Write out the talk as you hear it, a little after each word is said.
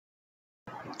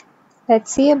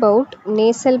Let's see about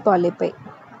nasal polypi.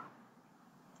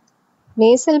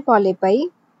 Nasal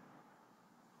polypi,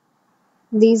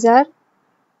 these are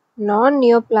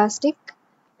non-neoplastic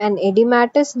and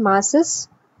edematous masses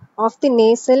of the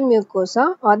nasal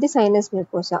mucosa or the sinus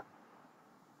mucosa.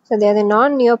 So they are the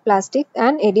non-neoplastic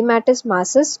and edematous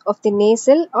masses of the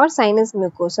nasal or sinus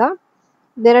mucosa.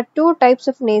 There are two types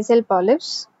of nasal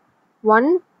polyps.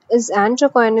 One is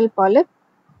Anthrocoinal polyp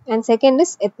and second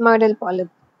is Ethmoidal polyp.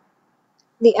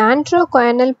 The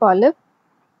Anthrocoinal polyp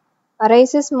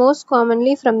arises most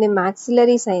commonly from the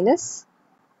maxillary sinus,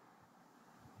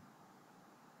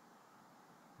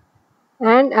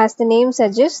 and as the name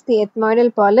suggests, the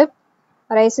ethmoidal polyp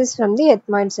arises from the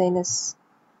ethmoid sinus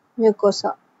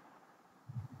mucosa.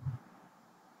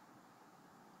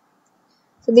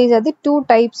 So these are the two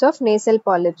types of nasal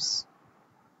polyps,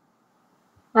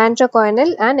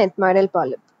 anthrocoinal and ethmoidal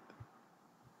polyp.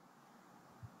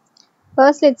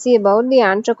 First, let's see about the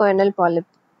anthrocoinal polyp.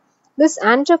 This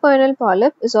anthrocoinal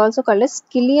polyp is also called as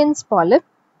Killian's polyp.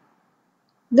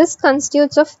 This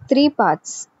constitutes of three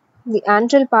parts: the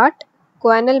antral part,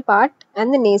 choanal part,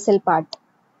 and the nasal part.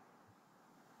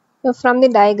 So from the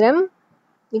diagram,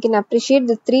 we can appreciate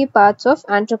the three parts of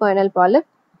anthrocoinal polyp: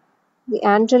 the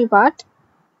antral part,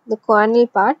 the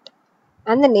choanal part,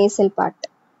 and the nasal part.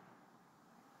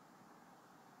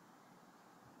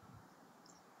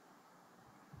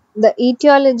 The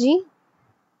etiology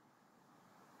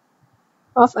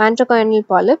of anthrocoinal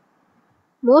polyp: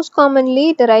 most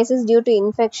commonly it arises due to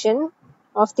infection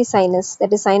of the sinus,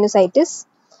 that is sinusitis,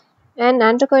 and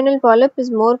anthrocoinal polyp is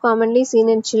more commonly seen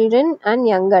in children and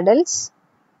young adults.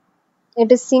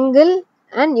 It is single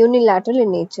and unilateral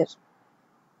in nature.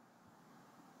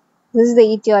 This is the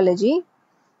etiology.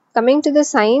 Coming to the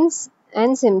signs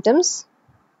and symptoms,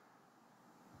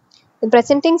 the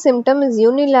presenting symptom is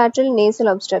unilateral nasal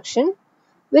obstruction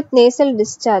with nasal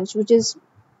discharge, which is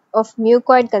of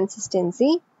mucoid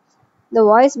consistency. The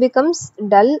voice becomes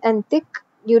dull and thick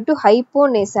due to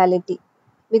hyponasality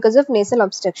because of nasal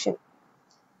obstruction.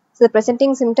 So the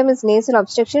presenting symptom is nasal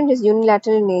obstruction, which is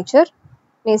unilateral in nature,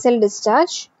 nasal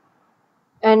discharge,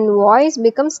 and voice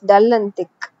becomes dull and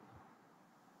thick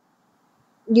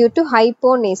due to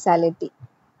hyponasality.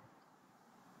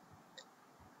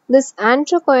 This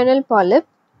anthrocoinal polyp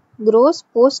grows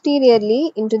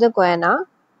posteriorly into the choana.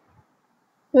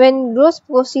 When grows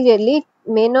posteriorly, it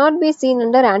may not be seen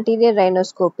under anterior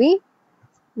rhinoscopy.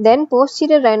 Then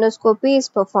posterior rhinoscopy is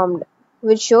performed,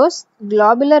 which shows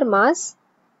globular mass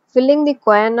filling the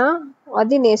choana or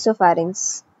the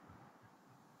nasopharynx.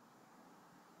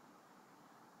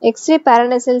 X-ray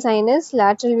paranasal sinus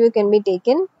lateral view can be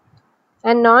taken,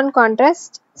 and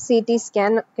non-contrast CT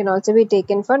scan can also be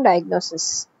taken for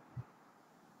diagnosis.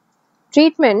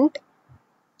 Treatment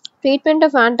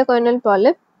of anticoagulant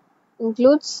polyp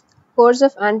includes course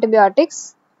of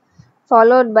antibiotics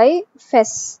followed by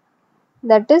FES,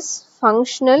 that is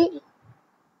functional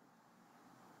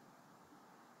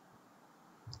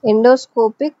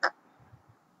endoscopic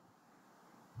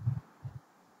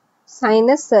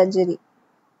sinus surgery.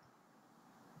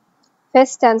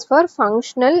 FES stands for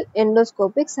functional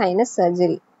endoscopic sinus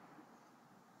surgery.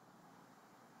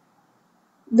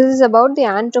 This is about the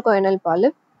anthrocoinal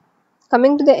polyp.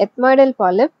 Coming to the ethmoidal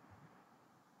polyp,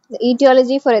 the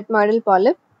etiology for ethmoidal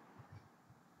polyp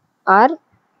are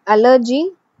allergy,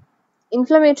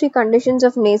 inflammatory conditions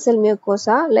of nasal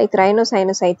mucosa like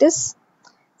rhinosinusitis,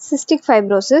 cystic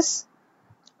fibrosis,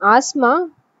 asthma,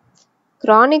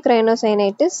 chronic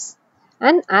rhinosinusitis,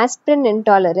 and aspirin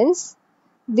intolerance.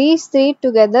 These three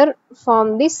together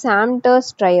form the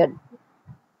Samter's triad: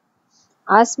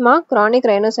 asthma, chronic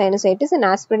rhinosinusitis, and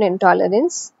aspirin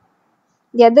intolerance.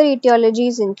 The other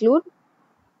etiologies include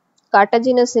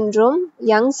cartilaginous syndrome,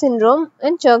 Young syndrome,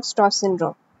 and Church-Strauss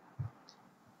syndrome.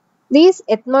 These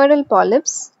ethmoidal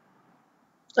polyps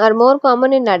are more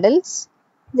common in adults.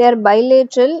 They are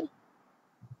bilateral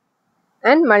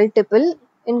and multiple,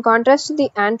 in contrast to the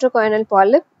anthrocoinal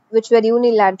polyp, which were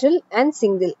unilateral and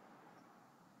single.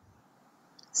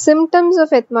 Symptoms of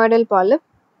ethmoidal polyp: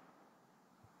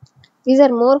 these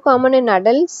are more common in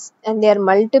adults and they are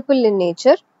multiple in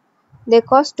nature. They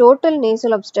cause total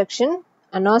nasal obstruction,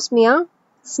 anosmia,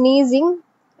 sneezing,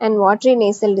 and watery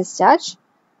nasal discharge,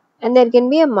 and there can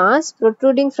be a mass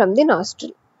protruding from the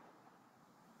nostril.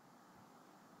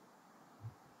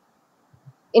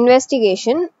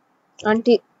 Investigation: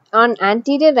 on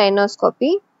anterior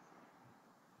rhinoscopy,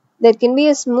 there can be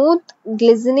a smooth,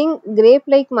 glistening,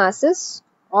 grape-like masses,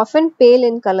 often pale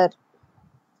in color,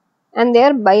 and they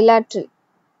are bilateral.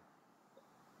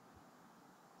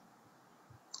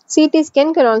 CT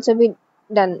scan can also be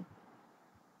done.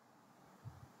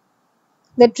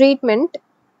 The treatment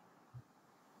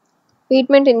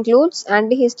includes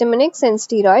antihistaminics and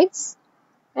steroids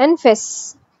and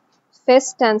FES. FES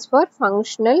stands for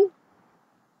Functional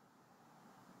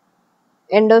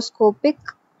Endoscopic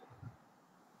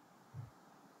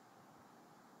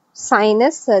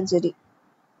Sinus Surgery.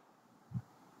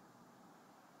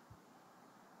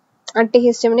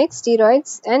 Antihistaminics,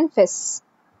 steroids and FES.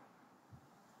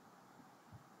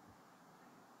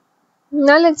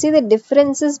 Now let's see the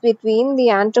differences between the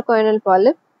anthrocoinal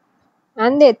polyp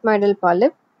and the ethmoidal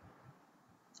polyp.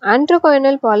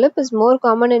 Anthrocoinal polyp is more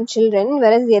common in children,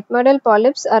 whereas the ethmoidal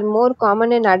polyps are more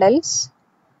common in adults.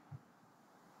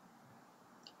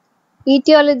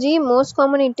 Etiology: most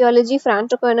common etiology for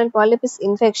anthrocoinal polyp is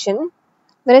infection,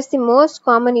 whereas the most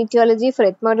common etiology for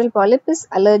ethmoidal polyp is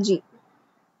allergy.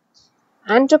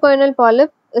 Anthrocoinal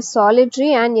polyp is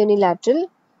solitary and unilateral,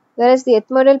 whereas the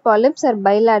ethmoidal polyps are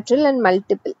bilateral and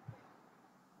multiple.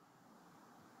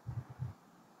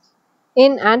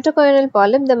 In anthrocoinal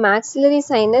polyp, the maxillary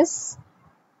sinus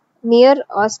near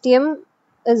ostium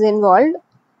is involved,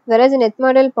 whereas in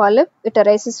ethmoidal polyp, it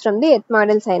arises from the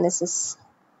ethmoidal sinuses.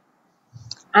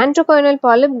 Anthrocoinal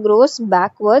polyp grows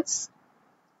backwards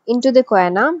into the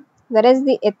choana, whereas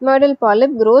the ethmoidal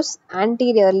polyp grows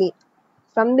anteriorly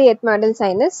from the ethmoidal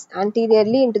sinus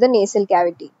anteriorly into the nasal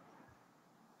cavity.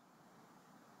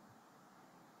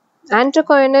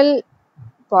 Anthrocoinal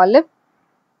polyp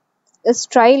is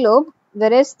trilobed,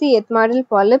 whereas the ethmoidal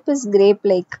polyp is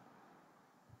grape-like.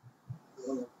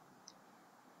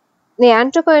 The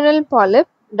anthrocoinal polyp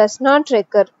does not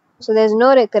recur, so there is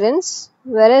no recurrence,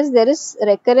 whereas there is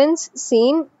recurrence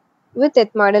seen with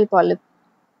ethmoidal polyp.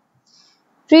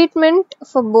 Treatment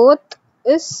for both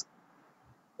is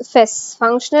FES,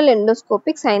 Functional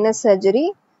Endoscopic Sinus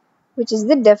Surgery, which is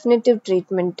the definitive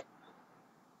treatment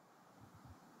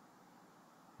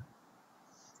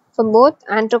for both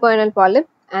anthrocoinal polyp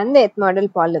and the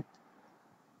ethmoidal polyp.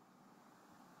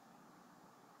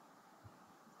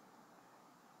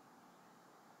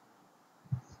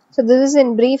 So this is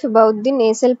in brief about the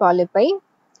nasal polypi.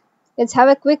 Let's have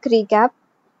a quick recap.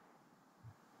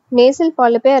 Nasal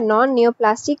polypi are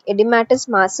non-neoplastic edematous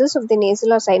masses of the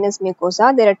nasal or sinus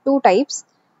mucosa. There are two types: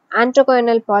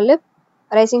 anthrocoinal polyp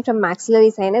arising from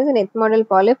maxillary sinus and ethmoidal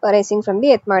polyp arising from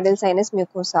the ethmoidal sinus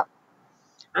mucosa.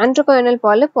 Anthrocoinal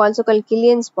polyp, also called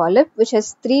Killian's polyp, which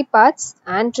has three parts: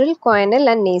 antral,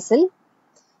 choanal and nasal.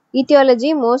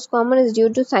 Etiology: most common is due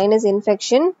to sinus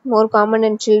infection, more common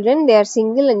in children. They are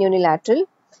single and unilateral.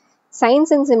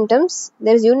 Signs and symptoms: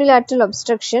 there is unilateral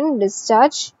obstruction,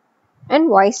 discharge and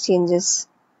voice changes.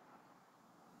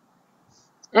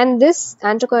 And this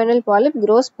anthrocoinal polyp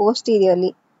grows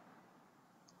posteriorly.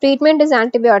 Treatment is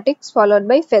antibiotics followed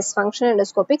by FES, Functional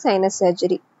Endoscopic Sinus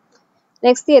Surgery.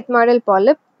 Next, the ethmoidal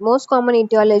polyp. Most common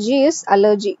etiology is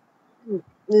allergy.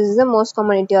 This is the most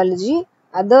common etiology.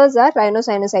 Others are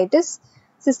rhinosinusitis,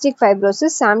 cystic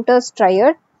fibrosis, Samter's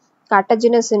triad,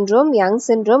 Cartagena syndrome, Young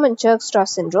syndrome and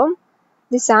Church-Strauss syndrome.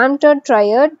 The Samter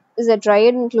triad is a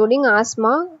triad including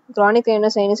asthma, chronic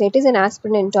rhinosinusitis and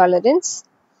aspirin intolerance.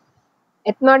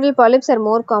 Ethmoidal polyps are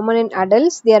more common in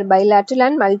adults. They are bilateral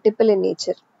and multiple in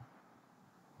nature.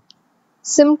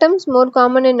 Symptoms: more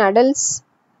common in adults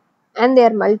and they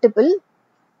are multiple.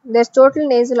 There is total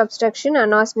nasal obstruction,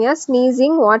 anosmia,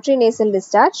 sneezing, watery nasal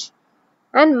discharge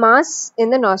and mass in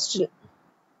the nostril.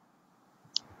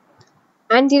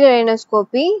 Anterior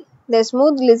rhinoscopy: they are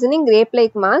smooth glistening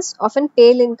grape-like mass, often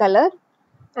pale in color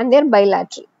and they are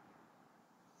bilateral.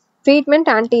 Treatment: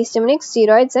 antihistaminics,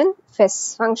 steroids and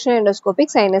FES, Functional Endoscopic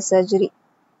Sinus Surgery.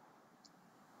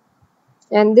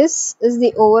 And this is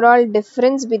the overall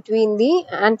difference between the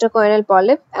anthrocoinal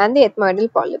polyp and the ethmoidal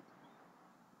polyp.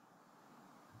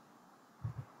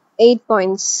 8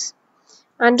 points.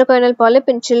 Anthrocoinal polyp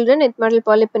in children, ethmoidal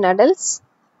polyp in adults.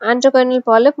 Anthrocoinal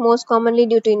polyp most commonly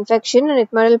due to infection and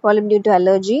ethmoidal polyp due to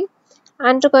allergy.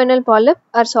 Anthrocoinal polyp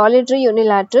are solitary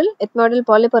unilateral, ethmoidal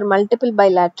polyp are multiple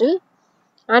bilateral.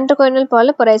 Anthrocoinal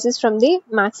polyp arises from the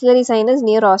maxillary sinus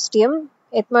near ostium,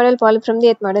 ethmoidal polyp from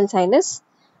the ethmoidal sinus.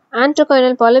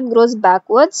 Anthrocoinal polyp grows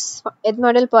backwards,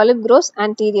 ethmoidal polyp grows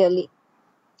anteriorly.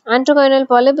 Anthrocoinal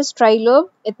polyp is trilobed,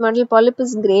 ethmoidal polyp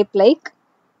is grape-like.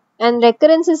 And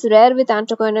recurrence is rare with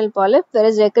anthrocoinal polyp,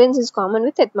 whereas recurrence is common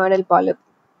with ethmoidal polyp.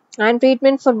 And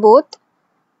treatment for both: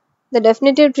 the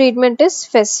definitive treatment is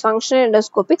FES, Functional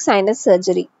Endoscopic Sinus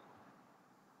Surgery.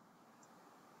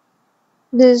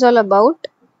 This is all about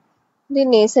the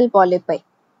nasal polypi.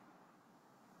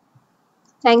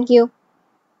 Thank you.